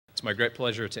It's my great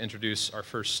pleasure to introduce our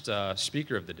first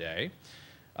speaker of the day,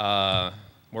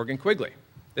 Morgan Quigley.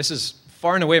 This is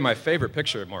far and away my favorite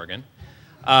picture of Morgan.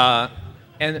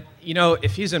 And you know,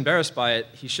 if he's embarrassed by it,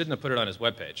 he shouldn't have put it on his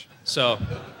webpage. So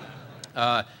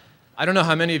I don't know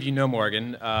how many of you know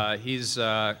Morgan. He's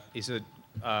a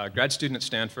grad student at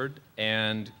Stanford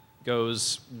and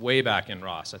goes way back in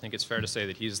ROS. I think it's fair to say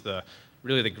that he's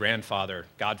really the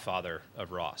godfather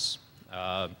of ROS.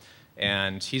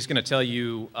 And he's going to tell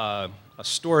you a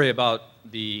story about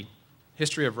the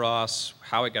history of ROS,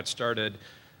 how it got started,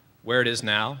 where it is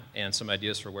now, and some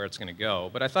ideas for where it's going to go.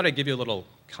 But I thought I'd give you a little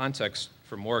context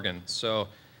for Morgan. So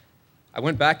I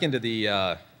went back into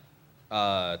the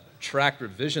track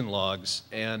revision logs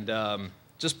and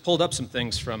just pulled up some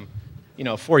things from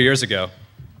 4 years ago.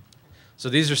 So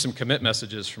these are some commit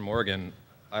messages from Morgan.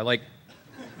 I like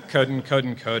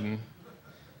coding.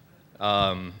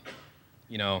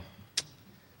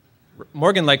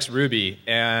 Morgan likes Ruby,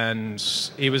 and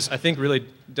he was, I think, really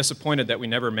disappointed that we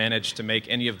never managed to make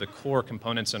any of the core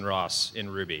components in ROS in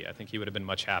Ruby. I think he would have been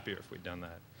much happier if we'd done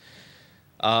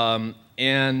that.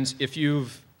 And if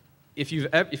you've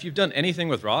done anything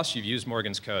with ROS, you've used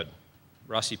Morgan's code.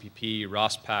 ROS EPP,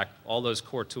 ROS Pack, all those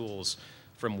core tools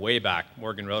from way back.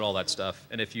 Morgan wrote all that stuff.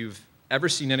 And if you've ever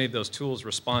seen any of those tools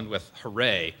respond with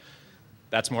hooray,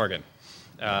 that's Morgan.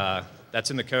 That's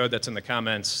in the code, that's in the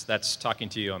comments, that's talking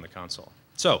to you on the console.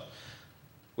 So,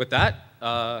 with that,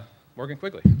 Morgan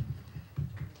Quigley.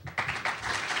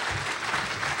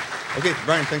 Okay,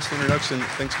 Brian, thanks for the introduction.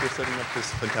 Thanks for setting up this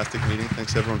fantastic meeting.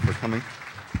 Thanks everyone for coming.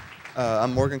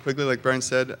 I'm Morgan Quigley, like Brian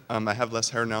said. I have less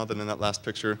hair now than in that last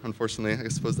picture, unfortunately. I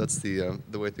suppose that's the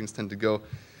way things tend to go.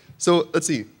 So let's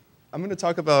see. I'm going to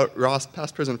talk about ROS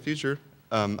past, present, future.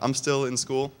 I'm still in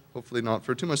school, hopefully not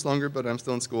for too much longer, but I'm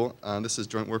still in school. This is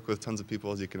joint work with tons of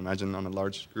people, as you can imagine, on a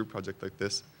large group project like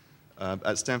this.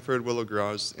 At Stanford, Willow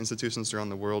Garage, institutions around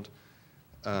the world.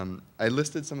 I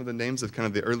listed some of the names of kind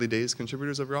of the early days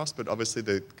contributors of ROS, but obviously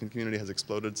the community has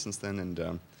exploded since then,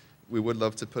 and we would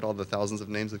love to put all the thousands of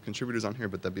names of contributors on here,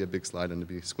 but that'd be a big slide and to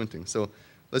be squinting. So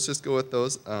let's just go with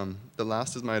those. The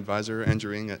last is my advisor,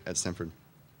 Andrew Ng at Stanford.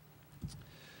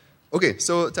 Okay,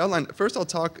 so to outline, first I'll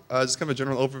talk just kind of a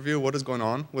general overview of what is going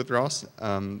on with ROS,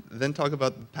 then talk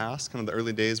about the past, kind of the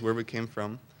early days, where we came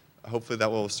from. Hopefully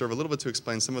that will serve a little bit to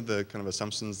explain some of the kind of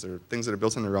assumptions or things that are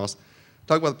built into ROS.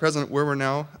 Talk about the present, where we're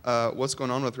now, what's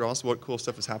going on with ROS, what cool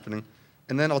stuff is happening,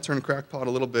 and then I'll turn crackpot a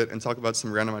little bit and talk about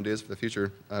some random ideas for the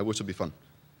future, which will be fun.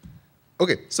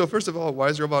 Okay, so first of all, why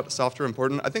is robot software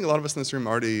important? I think a lot of us in this room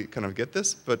already kind of get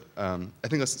this, but I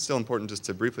think it's still important just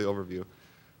to briefly overview.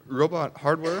 Robot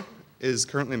hardware is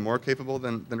currently more capable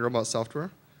than robot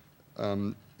software.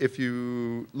 If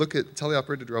you look at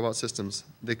teleoperated robot systems,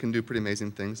 they can do pretty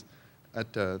amazing things.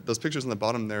 At those pictures on the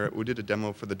bottom there, we did a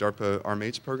demo for the DARPA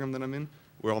ARM-H program that I'm in.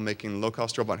 We're all making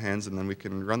low-cost robot hands, and then we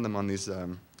can run them on these.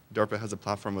 DARPA has a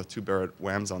platform with 2 Barrett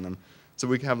WAMs on them. So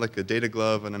we can have like a data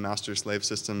glove and a master-slave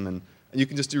system, and you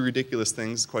can just do ridiculous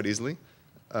things quite easily.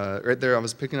 Right there, I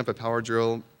was picking up a power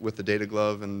drill with the data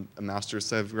glove and a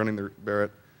master-slave running the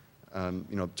Barrett.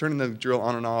 Turning the drill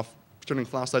on and off, turning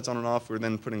flashlights on and off. We're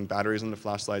then putting batteries into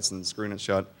flashlights and screwing it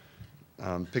shut.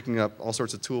 Picking up all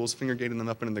sorts of tools, finger gating them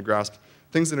up into the grasp.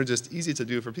 Things that are just easy to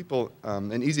do for people,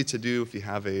 and easy to do if you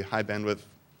have a high bandwidth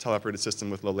teleoperated system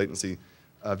with low latency.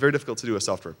 Very difficult to do with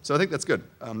software. So I think that's good.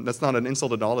 That's not an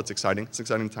insult at all. It's exciting. It's an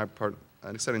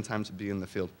exciting time to be in the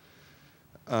field.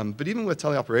 But even with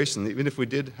teleoperation, even if we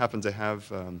did happen to have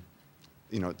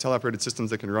teleoperated systems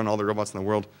that can run all the robots in the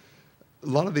world, a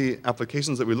lot of the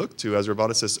applications that we look to as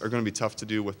roboticists are going to be tough to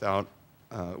do with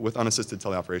unassisted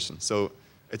teleoperation. So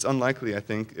it's unlikely, I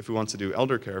think, if we want to do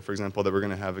elder care, for example, that we're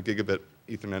going to have a gigabit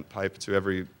Ethernet pipe to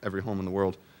every home in the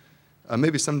world.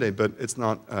 Maybe someday, but it's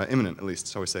not imminent, at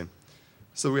least, shall we say.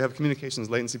 So we have communications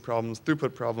latency problems,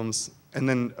 throughput problems, and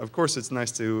then, of course, it's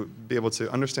nice to be able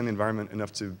to understand the environment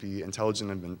enough to be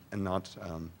intelligent and not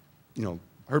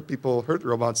hurt people, hurt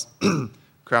robots,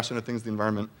 crash into things in the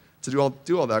environment. To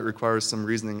do all that requires some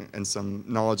reasoning and some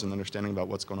knowledge and understanding about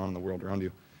what's going on in the world around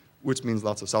you, which means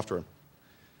lots of software.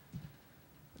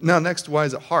 Now, next, why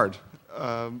is it hard?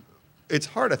 It's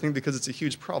hard, I think, because it's a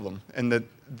huge problem, and that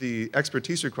the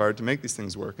expertise required to make these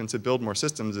things work and to build more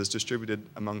systems is distributed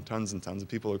among tons and tons of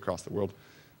people across the world.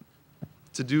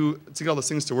 To get all those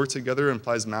things to work together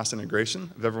implies mass integration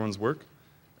of everyone's work,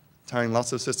 tying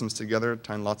lots of systems together,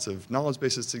 tying lots of knowledge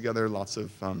bases together, lots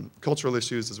of cultural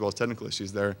issues as well as technical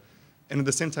issues there. And at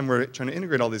the same time, we're trying to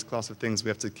integrate all these class of things. We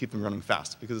have to keep them running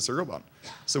fast because it's a robot.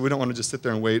 So we don't want to just sit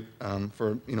there and wait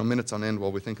for minutes on end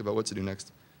while we think about what to do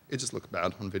next. It just looks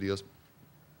bad on videos.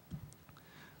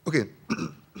 Okay.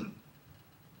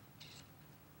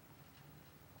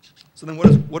 So then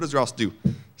what does ROS do?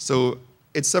 So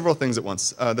it's several things at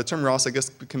once. The term ROS, I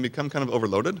guess, can become kind of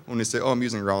overloaded. When you say, oh, I'm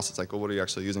using ROS, it's like, well, what are you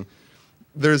actually using?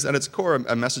 There's, at its core,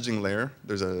 a messaging layer.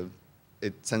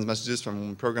 It sends messages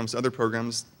from programs to other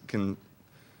programs.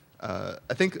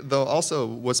 I think, though, also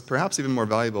what's perhaps even more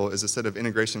valuable is a set of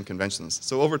integration conventions.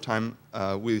 So over time,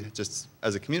 we just,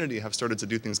 as a community, have started to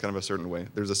do things kind of a certain way.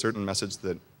 There's a certain message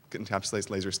that encapsulates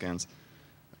laser scans.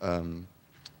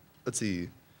 Let's see.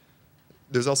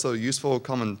 There's also useful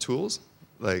common tools,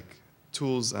 like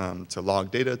tools to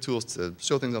log data, tools to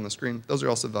show things on the screen. Those are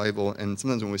also valuable. And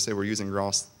sometimes when we say we're using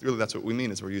ROS, really that's what we mean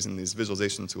is we're using these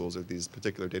visualization tools or these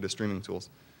particular data streaming tools.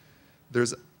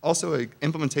 There's also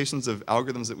implementations of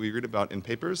algorithms that we read about in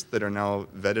papers that are now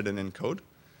vetted and in code.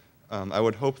 I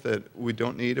would hope that we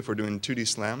don't need, if we're doing 2D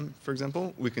SLAM, for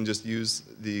example, we can just use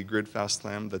the grid-fast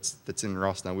SLAM that's in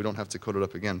ROS now. We don't have to code it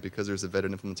up again because there's a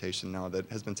vetted implementation now that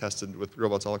has been tested with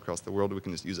robots all across the world. We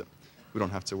can just use it. We don't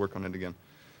have to work on it again.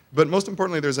 But most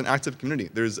importantly, there's an active community.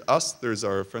 There's us. There's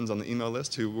our friends on the email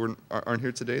list who aren't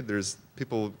here today. There's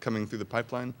people coming through the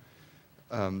pipeline.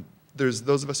 There's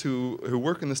those of us who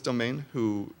work in this domain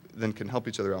who then can help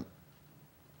each other out.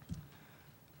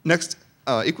 Next,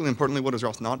 equally importantly, what does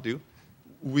ROS not do?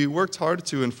 We worked hard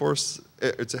to enforce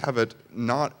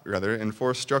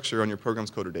structure on your program's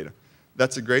code or data.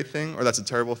 That's a great thing, or that's a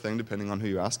terrible thing, depending on who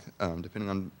you ask, depending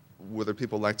on whether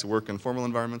people like to work in formal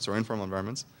environments or informal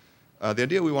environments. The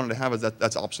idea we wanted to have is that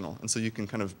that's optional, and so you can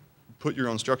kind of put your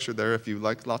own structure there if you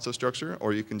like lots of structure,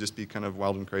 or you can just be kind of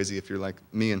wild and crazy if you're like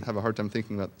me and have a hard time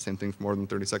thinking about the same thing for more than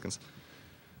 30 seconds.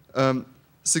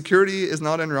 Security is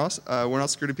not in ROS. We're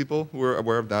not security people. We're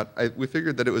aware of that. We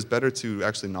figured that it was better to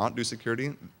actually not do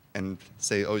security and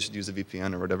say, oh, you should use a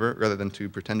VPN or whatever, rather than to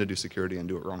pretend to do security and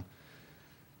do it wrong.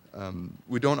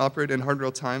 We don't operate in hard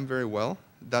real time very well.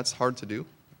 That's hard to do,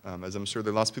 as I'm sure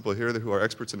there are lots of people here who are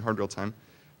experts in hard real time.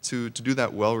 To do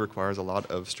that well requires a lot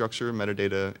of structure,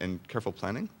 metadata, and careful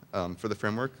planning for the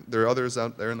framework. There are others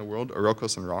out there in the world,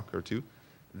 ROS and ROC are two,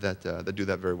 that do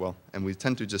that very well. And we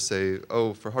tend to just say,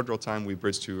 oh, for hard real time, we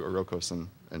bridge to ROS, and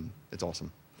it's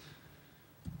awesome.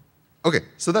 OK,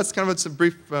 so that's kind of a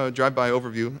brief drive-by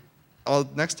overview. I'll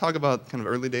next talk about kind of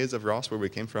early days of ROS, where we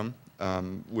came from,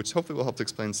 which hopefully will help to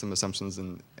explain some assumptions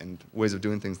and ways of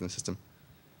doing things in the system.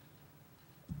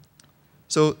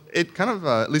 So it kind of,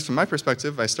 at least from my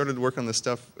perspective, I started work on this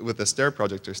stuff with the STARE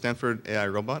project, or Stanford AI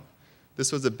Robot.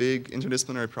 This was a big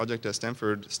interdisciplinary project at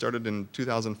Stanford, started in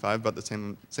 2005, about the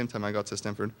same time I got to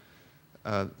Stanford.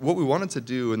 What we wanted to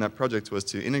do in that project was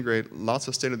to integrate lots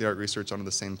of state-of-the-art research onto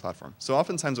the same platform. So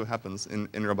oftentimes what happens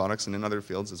in robotics and in other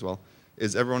fields as well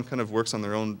is everyone kind of works on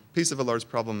their own piece of a large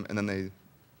problem, and then they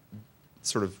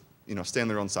sort of stay in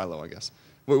their own silo, I guess.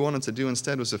 What we wanted to do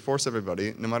instead was to force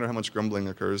everybody, no matter how much grumbling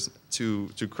occurs, to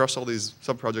crush all these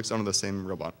sub-projects onto the same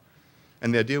robot.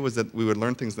 And the idea was that we would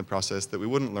learn things in the process that we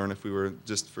wouldn't learn if we were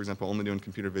just, for example, only doing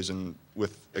computer vision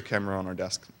with a camera on our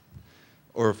desk,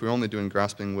 or if we were only doing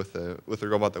grasping with a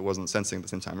robot that wasn't sensing at the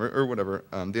same time, or whatever.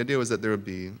 The idea was that there would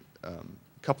be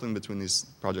coupling between these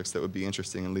projects that would be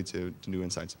interesting and lead to new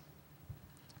insights.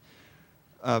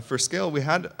 For scale,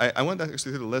 I went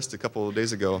actually through the list a couple of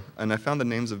days ago, and I found the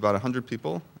names of about 100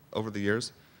 people over the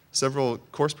years, several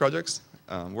course projects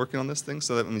working on this thing,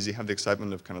 so that means you have the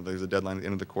excitement of kind of there's a deadline at the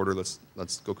end of the quarter, let's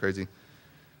go crazy.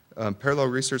 Parallel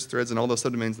research threads and all those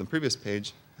subdomains on the previous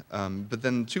page, but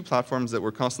then 2 platforms that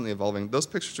were constantly evolving. Those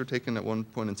pictures were taken at one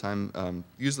point in time.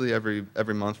 Usually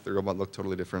every month, the robot looked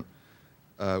totally different,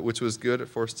 which was good. It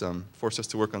forced us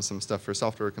to work on some stuff for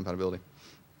software compatibility.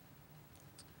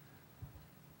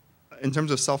 In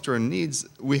terms of software needs,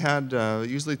 we had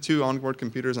usually 2 onboard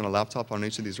computers and a laptop on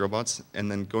each of these robots,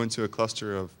 and then go into a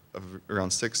cluster of around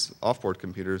 6 offboard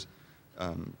computers,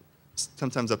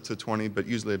 sometimes up to 20, but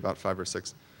usually about 5 or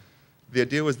 6. The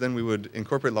idea was then we would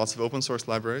incorporate lots of open source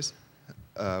libraries,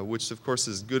 which of course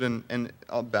is good and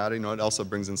bad. It also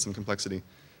brings in some complexity.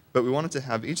 But we wanted to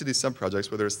have each of these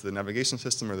sub-projects, whether it's the navigation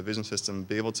system or the vision system,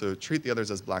 be able to treat the others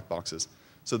as black boxes.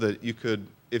 So that you could,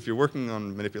 if you're working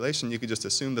on manipulation, you could just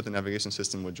assume that the navigation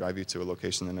system would drive you to a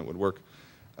location and it would work.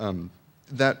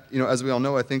 As we all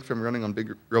know, I think from running on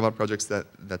big robot projects, that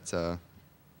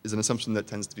is an assumption that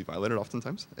tends to be violated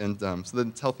oftentimes. And so then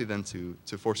it's healthy then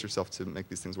to force yourself to make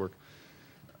these things work.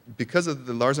 Because of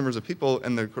the large numbers of people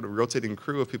and the sort of rotating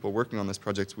crew of people working on this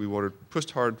project, we were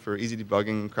pushed hard for easy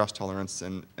debugging, crash tolerance,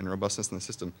 and robustness in the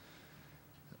system.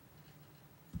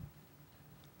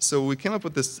 So we came up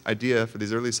with this idea for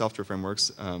these early software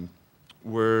frameworks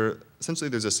where essentially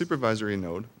there's a supervisory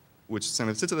node, which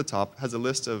kind of sits at the top, has a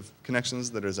list of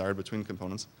connections that are desired between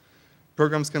components.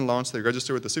 Programs can launch, they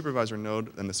register with the supervisor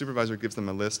node, and the supervisor gives them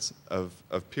a list of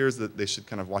peers that they should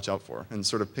kind of watch out for and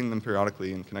sort of ping them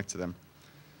periodically and connect to them.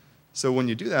 So when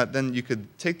you do that, then you could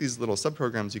take these little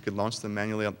subprograms, you could launch them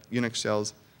manually up Unix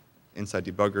shells inside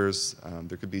debuggers.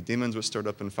 There could be daemons which start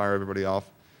up and fire everybody off.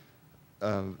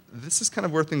 This is kind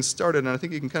of where things started, and I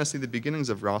think you can kind of see the beginnings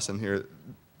of ROS in here.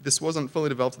 This wasn't fully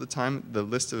developed at the time. The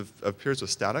list of peers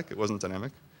was static. It wasn't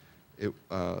dynamic.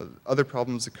 Other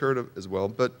problems occurred as well,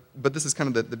 but this is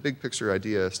kind of the big picture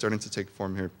idea starting to take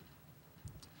form here.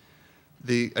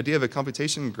 The idea of a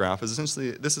computation graph is essentially,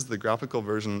 this is the graphical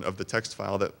version of the text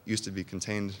file that used to be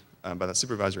contained by that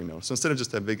supervisory node. So instead of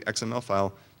just a big XML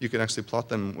file, you can actually plot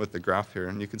them with the graph here,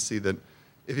 and you can see that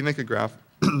if you make a graph,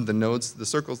 the nodes, the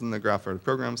circles in the graph are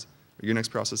programs, or Unix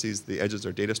processes, the edges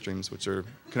are data streams, which are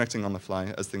connecting on the fly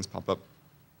as things pop up.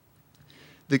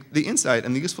 The insight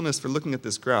and the usefulness for looking at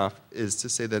this graph is to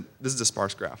say that this is a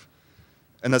sparse graph.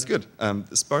 And that's good.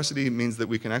 The sparsity means that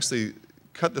we can actually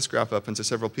cut this graph up into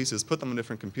several pieces, put them on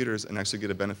different computers, and actually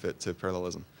get a benefit to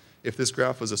parallelism. If this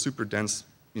graph was a super dense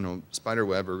spider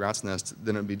web or rat's nest,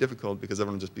 then it would be difficult because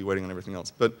everyone would just be waiting on everything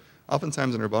else. But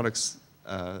oftentimes in robotics,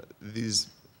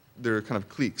 they're kind of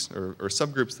cliques or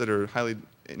subgroups that are highly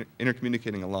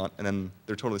intercommunicating a lot, and then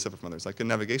they're totally separate from others. Like a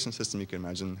navigation system, you can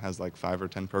imagine, has like 5 or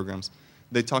 10 programs.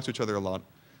 They talk to each other a lot,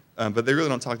 but they really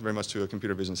don't talk very much to a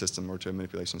computer vision system or to a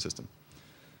manipulation system.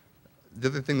 The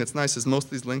other thing that's nice is most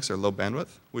of these links are low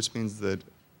bandwidth, which means that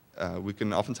we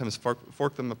can oftentimes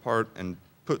fork them apart and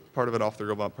put part of it off the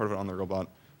robot, part of it on the robot,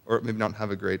 or maybe not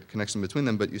have a great connection between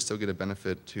them, but you still get a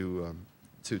benefit to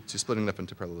splitting it up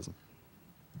into parallelism.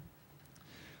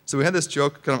 So we had this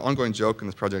joke, kind of ongoing joke in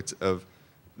this project of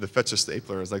the fetch a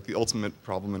stapler as like the ultimate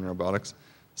problem in robotics.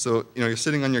 So you're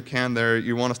sitting on your can there,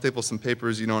 you want to staple some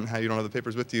papers, you don't have the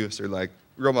papers with you, so you're like,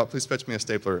 robot, please fetch me a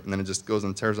stapler, and then it just goes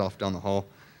and tears off down the hall.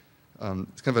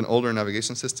 It's kind of an older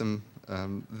navigation system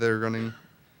they're running.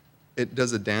 It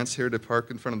does a dance here to park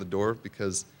in front of the door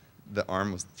because the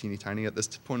arm was teeny tiny at this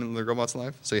point in the robot's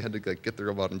life, so you had to get the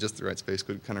robot in just the right space,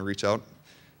 could kind of reach out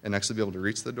and actually be able to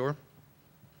reach the door.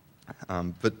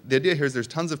 But the idea here is there's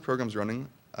tons of programs running.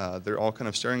 They're all kind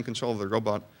of sharing control of the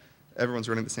robot. Everyone's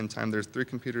running at the same time. There's 3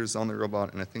 computers on the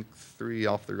robot, and I think 3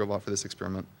 off the robot for this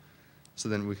experiment. So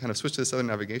then we kind of switched to this other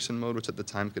navigation mode, which at the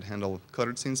time could handle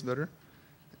cluttered scenes better.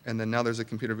 And then now there's a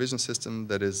computer vision system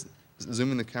that is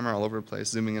zooming the camera all over the place,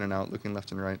 zooming in and out, looking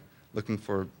left and right, looking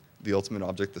for the ultimate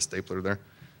object, the stapler there.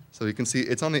 So you can see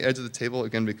it's on the edge of the table,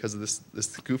 again, because of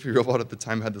this goofy robot at the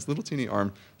time had this little teeny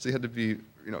arm, so you had to be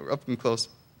up and close.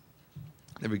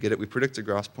 There we get it. We predict a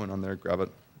gross point on there, grab it,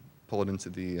 pull it into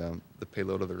the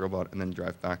payload of the robot, and then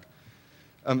drive back.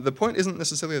 The point isn't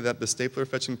necessarily that the stapler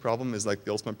fetching problem is like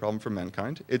the ultimate problem for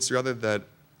mankind. It's rather that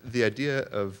the idea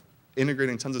of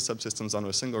integrating tons of subsystems onto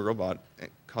a single robot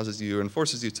causes you and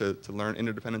forces you to learn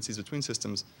interdependencies between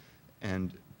systems,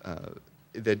 and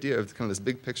the idea of kind of this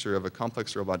big picture of a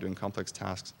complex robot doing complex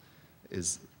tasks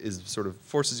is sort of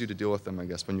forces you to deal with them, I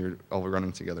guess, when you're all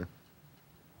running together.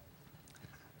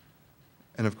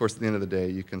 And of course, at the end of the day,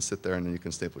 you can sit there and then you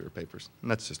can staple your papers, and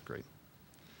that's just great.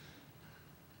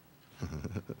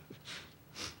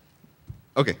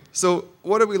 Okay, so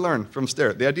what did we learn from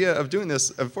STARE? The idea of doing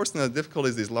this, of forcing the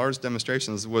difficulties of these large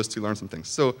demonstrations, was to learn some things.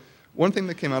 So one thing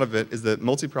that came out of it is that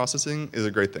multiprocessing is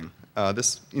a great thing.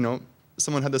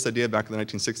 Someone had this idea back in the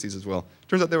 1960s as well.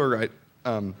 Turns out they were right.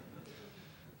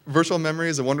 Virtual memory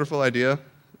is a wonderful idea.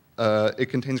 It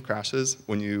contains crashes.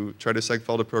 When you try to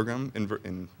segfault a program in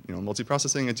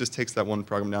multiprocessing, it just takes that one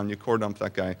program down, you core dump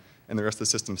that guy, and the rest of the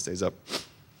system stays up.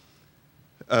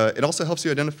 It also helps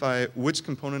you identify which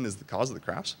component is the cause of the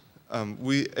crash.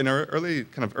 In our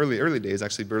early days,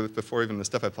 actually before even the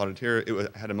stuff I plotted here,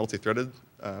 it had a multi-threaded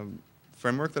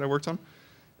framework that I worked on.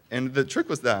 And the trick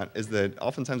is that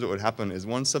oftentimes what would happen is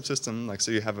one subsystem, like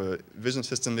so you have a vision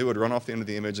system, it would run off the end of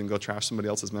the image and go trash somebody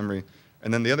else's memory.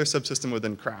 And then the other subsystem would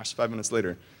then crash 5 minutes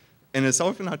later. And it's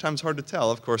oftentimes hard to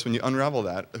tell, of course, when you unravel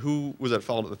that, who was at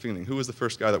fault at the beginning? Who was the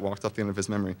first guy that walked off the end of his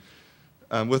memory?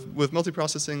 With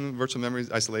multiprocessing, virtual memory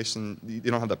isolation, you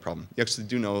don't have that problem. You actually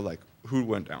do know who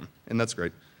went down, and that's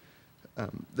great.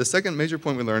 The second major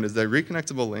point we learned is that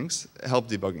reconnectable links help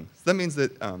debugging. So that means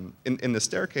that in the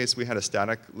STARE case, we had a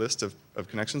static list of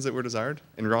connections that were desired.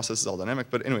 In ROS, this is all dynamic.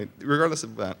 But anyway, regardless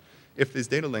of that, if these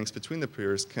data links between the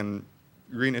peers can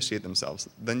reinitiate themselves,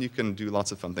 then you can do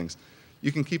lots of fun things.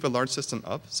 You can keep a large system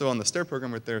up. So on the STARE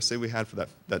program right there, say we had for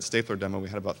that stapler demo, we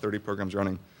had about 30 programs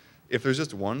running. If there's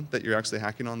just one that you're actually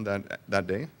hacking on that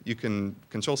day, you can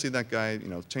Control-C that guy,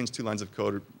 change 2 lines of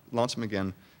code, launch him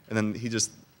again, and then he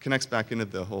just connects back into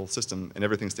the whole system, and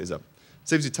everything stays up.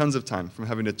 Saves you tons of time from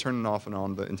having to turn off and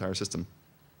on the entire system.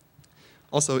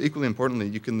 Also, equally importantly,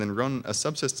 you can then run a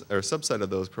subset of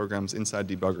those programs inside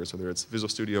debuggers, whether it's Visual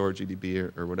Studio or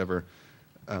GDB or whatever.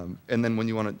 And then when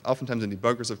you want to, oftentimes in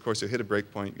debuggers, of course, you'll hit a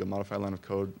breakpoint, you'll modify a line of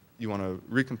code, you want to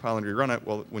recompile and rerun it.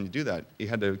 Well, when you do that, you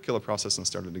had to kill a process and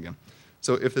start it again.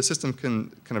 So if the system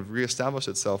can kind of reestablish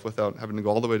itself without having to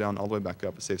go all the way down, all the way back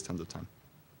up, it saves tons of time.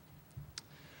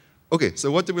 Okay,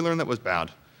 so what did we learn that was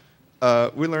bad?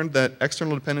 We learned that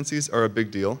external dependencies are a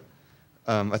big deal.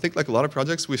 I think like a lot of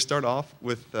projects, we start off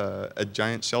with a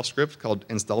giant shell script called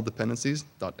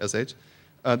install_dependencies.sh.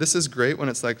 This is great when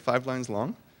it's like 5 lines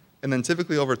long. And then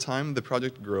typically over time, the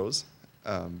project grows.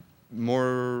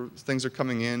 More things are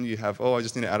coming in. You have, oh, I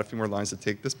just need to add a few more lines to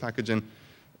take this package in.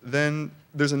 Then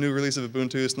there's a new release of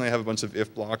Ubuntu, so now you have a bunch of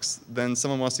if blocks. Then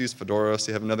someone wants to use Fedora, so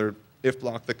you have another if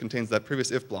block that contains that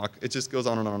previous if block. It just goes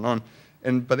on and on and on.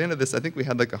 And by the end of this, I think we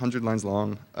had like 100 lines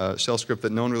long shell script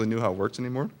that no one really knew how it worked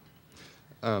anymore.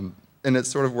 And it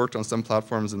sort of worked on some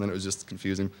platforms, and then it was just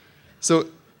confusing. So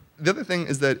the other thing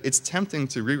is that it's tempting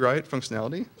to rewrite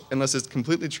functionality unless it's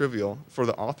completely trivial for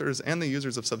the authors and the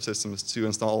users of subsystems to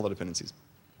install all the dependencies.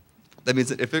 That means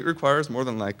that if it requires more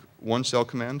than like one shell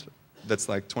command that's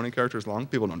like 20 characters long,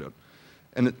 people don't do it.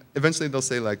 And eventually they'll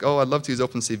say like, oh, I'd love to use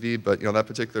OpenCV, but that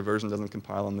particular version doesn't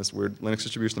compile on this weird Linux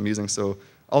distribution I'm using, so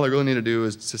all I really need to do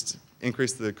is just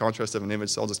increase the contrast of an image,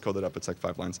 so I'll just code it up. It's like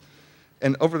 5 lines.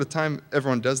 And over the time,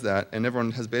 everyone does that, and everyone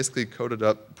has basically coded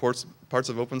up parts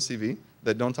of OpenCV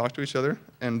that don't talk to each other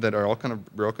and that are all kind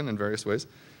of broken in various ways.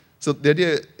 So the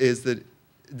idea is that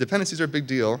dependencies are a big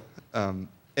deal,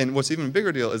 and what's even a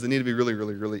bigger deal is they need to be really,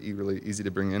 really, really easy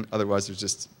to bring in. Otherwise, there's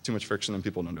just too much friction and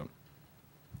people don't do it.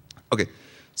 Okay,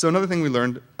 so another thing we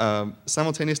learned,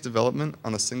 simultaneous development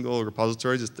on a single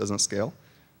repository just doesn't scale.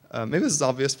 Maybe this is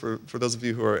obvious for those of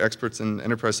you who are experts in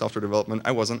enterprise software development.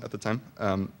 I wasn't at the time.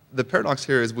 The paradox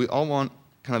here is we all want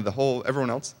kind of everyone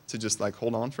else to just like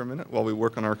hold on for a minute while we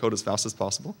work on our code as fast as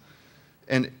possible.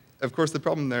 And of course, the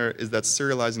problem there is that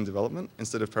serializing development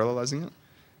instead of parallelizing it.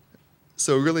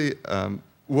 So really,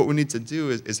 what we need to do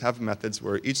is have methods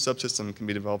where each subsystem can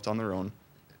be developed on their own,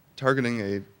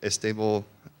 targeting a stable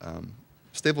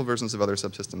versions of other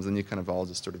subsystems, and you kind of all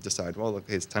just sort of decide, well,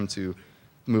 okay, it's time to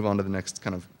move on to the next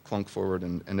kind of clunk forward,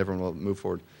 and everyone will move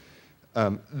forward.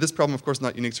 This problem, of course, is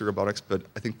not unique to robotics, but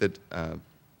I think that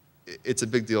it's a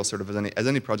big deal sort of as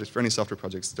any project, for any software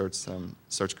project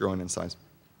starts growing in size.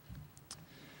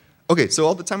 Okay, so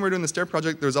all the time we were doing the STAIR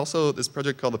project, there was also this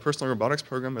project called the Personal Robotics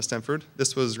Program at Stanford.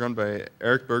 This was run by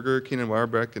Eric Berger, Keenan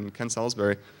Weierbeck, and Ken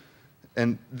Salisbury.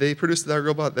 And they produced that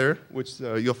robot there, which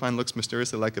you'll find looks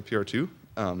mysteriously like a PR2,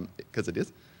 because it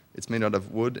is. It's made out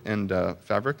of wood and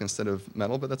fabric instead of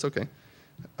metal, but that's okay.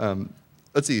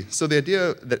 Let's see. So the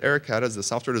idea that Eric had as the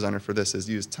software designer for this is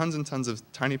use tons and tons of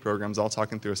tiny programs all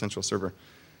talking through a central server.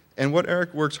 And what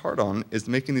Eric worked hard on is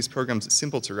making these programs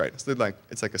simple to write. So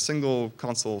it's like a single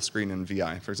console screen in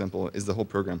VI, for example, is the whole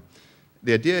program.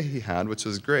 The idea he had, which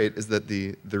was great, is that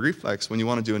the reflex, when you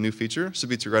want to do a new feature, should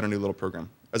be to write a new little program,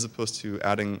 as opposed to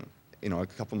adding a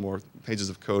couple more pages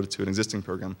of code to an existing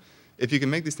program. If you can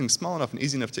make these things small enough and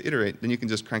easy enough to iterate, then you can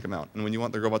just crank them out. And when you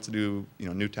want the robot to do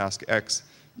new task X,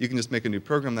 you can just make a new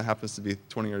program that happens to be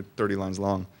 20 or 30 lines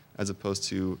long, as opposed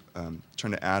to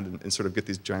trying to add and sort of get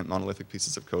these giant monolithic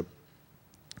pieces of code.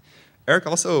 Eric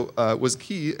also was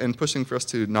key in pushing for us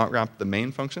to not wrap the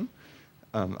main function.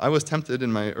 I was tempted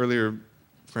in my earlier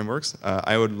frameworks.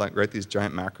 I would write these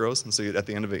giant macros, and so at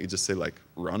the end of it, you just say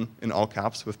run in all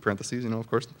caps with parentheses, of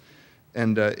course.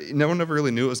 And no one ever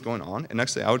really knew what was going on. And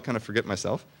actually, I would kind of forget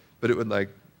myself, but it would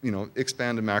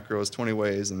expand the macros 20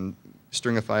 ways and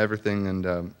stringify everything,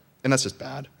 and that's just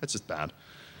bad. That's just bad.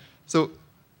 So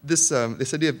this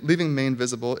idea of leaving main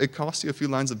visible, it costs you a few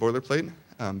lines of boilerplate,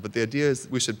 but the idea is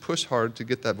we should push hard to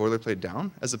get that boilerplate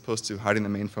down, as opposed to hiding the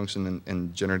main function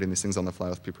and generating these things on the fly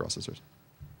with preprocessors.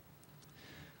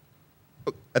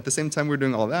 At the same time we were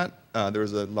doing all that, there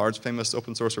was a large, famous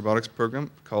open source robotics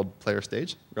program called Player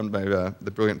Stage, run by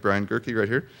the brilliant Brian Gerke right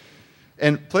here.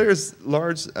 And Player's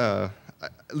large, at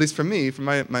least for me, from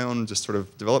my own just sort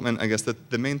of development, I guess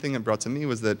that the main thing it brought to me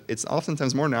was that it's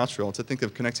oftentimes more natural to think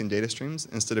of connecting data streams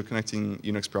instead of connecting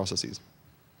Unix processes.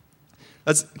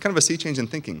 That's kind of a sea change in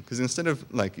thinking, because instead of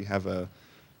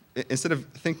instead of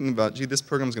thinking about, gee, this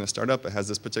program is going to start up, it has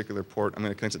this particular port, I'm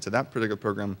going to connect it to that particular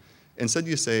program, instead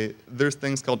you say, there's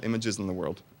things called images in the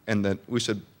world, and that we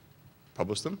should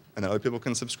publish them, and that other people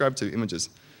can subscribe to images.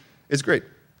 It's great.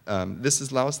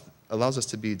 This allows us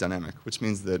to be dynamic, which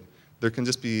means that there can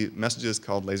just be messages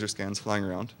called laser scans flying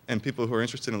around, and people who are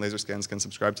interested in laser scans can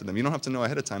subscribe to them. You don't have to know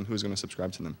ahead of time who's going to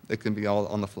subscribe to them. It can be all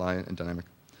on the fly and dynamic.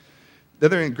 The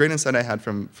other great insight I had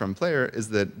from Player is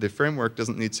that the framework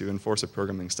doesn't need to enforce a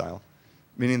programming style,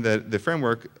 meaning that the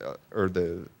framework, or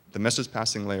the message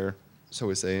passing layer, so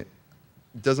we say,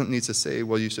 doesn't need to say,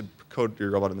 well, you should code your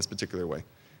robot in this particular way.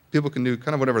 People can do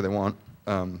kind of whatever they want,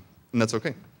 and that's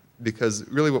OK. Because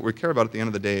really what we care about at the end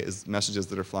of the day is messages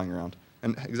that are flying around.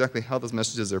 And exactly how those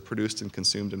messages are produced and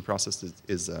consumed and processed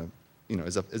is up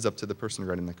to the person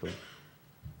writing the code.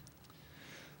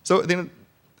 So at the end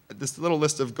of this little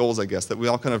list of goals, I guess, that we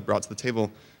all kind of brought to the table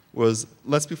was,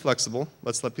 let's be flexible.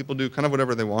 Let's let people do kind of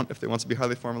whatever they want. If they want to be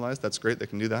highly formalized, that's great. They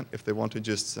can do that. If they want to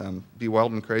just be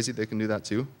wild and crazy, they can do that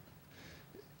too.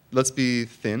 Let's be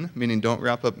thin, meaning don't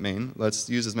wrap up main. Let's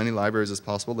use as many libraries as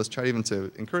possible. Let's try even to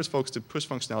encourage folks to push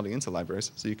functionality into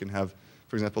libraries. So you can have,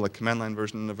 for example, a command line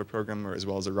version of a program, or as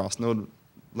well as a ROS node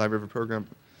library of a program.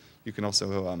 You can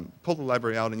also pull the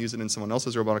library out and use it in someone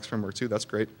else's robotics framework too. That's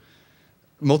great.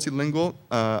 Multilingual.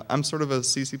 I'm sort of a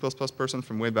C++ person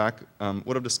from way back.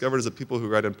 What I've discovered is that people who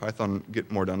write in Python get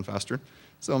more done faster.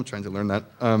 So I'm trying to learn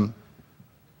that.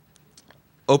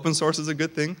 Open source is a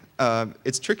good thing.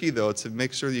 It's tricky, though, to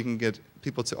make sure you can get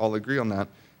people to all agree on that.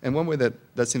 And one way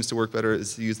that seems to work better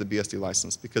is to use the BSD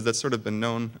license, because that's sort of been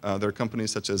known. There are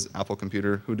companies such as Apple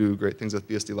Computer who do great things with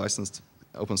BSD licensed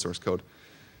open source code.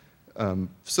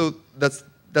 So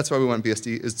that's why we want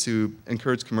BSD, is to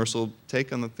encourage commercial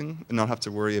take on the thing and not have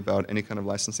to worry about any kind of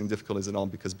licensing difficulties at all,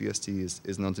 because BSD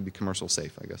is known to be commercial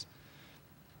safe, I guess.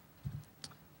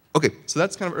 OK, so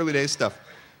that's kind of early days stuff.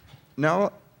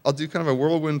 Now I'll do kind of a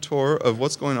whirlwind tour of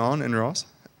what's going on in ROS.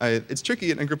 It's tricky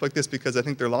in a group like this because I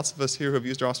think there are lots of us here who have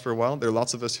used ROS for a while. There are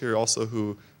lots of us here also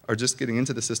who are just getting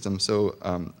into the system. So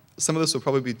some of this will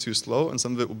probably be too slow, and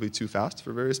some of it will be too fast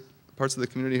for various parts of the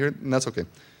community here, and that's OK.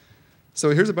 So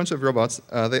here's a bunch of robots.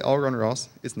 They all run ROS.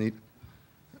 It's neat.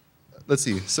 Let's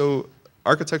see. So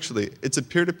architecturally, it's a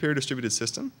peer-to-peer distributed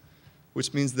system,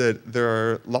 which means that there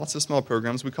are lots of small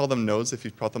programs. We call them nodes if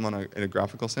you plot them in a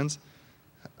graphical sense.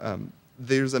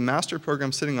 There's a master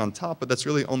program sitting on top, but that's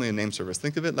really only a name service.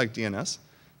 Think of it like DNS,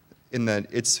 in that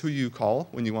it's who you call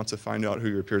when you want to find out who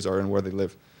your peers are and where they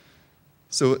live.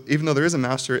 So even though there is a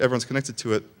master, everyone's connected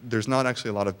to it, there's not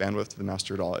actually a lot of bandwidth to the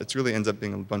master at all. It really ends up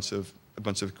being a bunch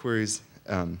of queries,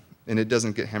 and it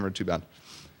doesn't get hammered too bad.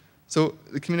 So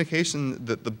the communication,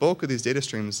 the bulk of these data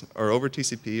streams are over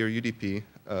TCP or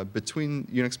UDP between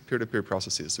Unix peer-to-peer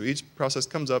processes. So each process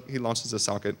comes up, he launches a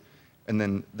socket, and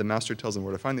then the master tells them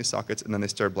where to find these sockets, and then they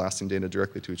start blasting data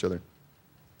directly to each other.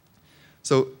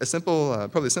 So a simple,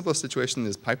 probably the simplest situation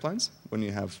is pipelines, when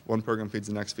you have one program feeds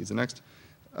the next, feeds the next.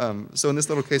 So in this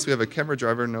little case, we have a camera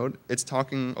driver node. It's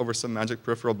talking over some magic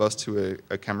peripheral bus to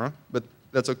a camera, but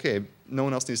that's OK. No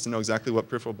one else needs to know exactly what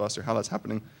peripheral bus or how that's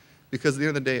happening, because at the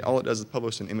end of the day, all it does is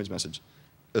publish an image message,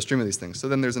 a stream of these things. So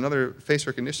then there's another face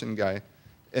recognition guy,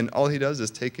 and all he does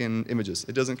is take in images.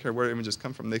 It doesn't care where images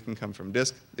come from. They can come from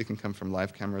disk. They can come from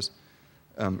live cameras.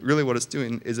 Really what it's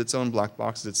doing is its own black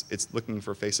box. It's looking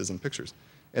for faces and pictures.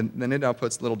 And then it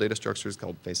outputs little data structures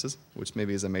called faces, which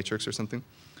maybe is a matrix or something.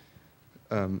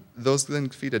 Those then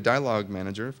feed a dialog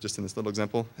manager, just in this little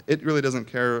example. It really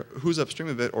doesn't care who's upstream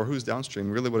of it or who's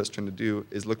downstream. Really what it's trying to do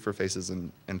is look for faces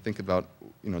and think about,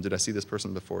 did I see this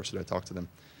person before? Should I talk to them?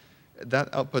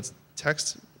 That outputs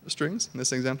text strings in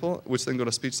this example, which then go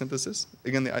to speech synthesis.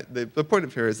 Again, the point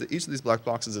of here is that each of these black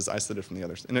boxes is isolated from the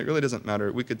others. And it really doesn't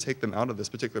matter. We could take them out of this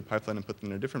particular pipeline and put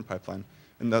them in a different pipeline.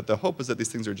 And the hope is that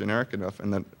these things are generic enough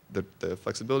and that the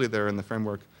flexibility there in the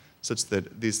framework such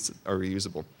that these are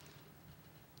reusable.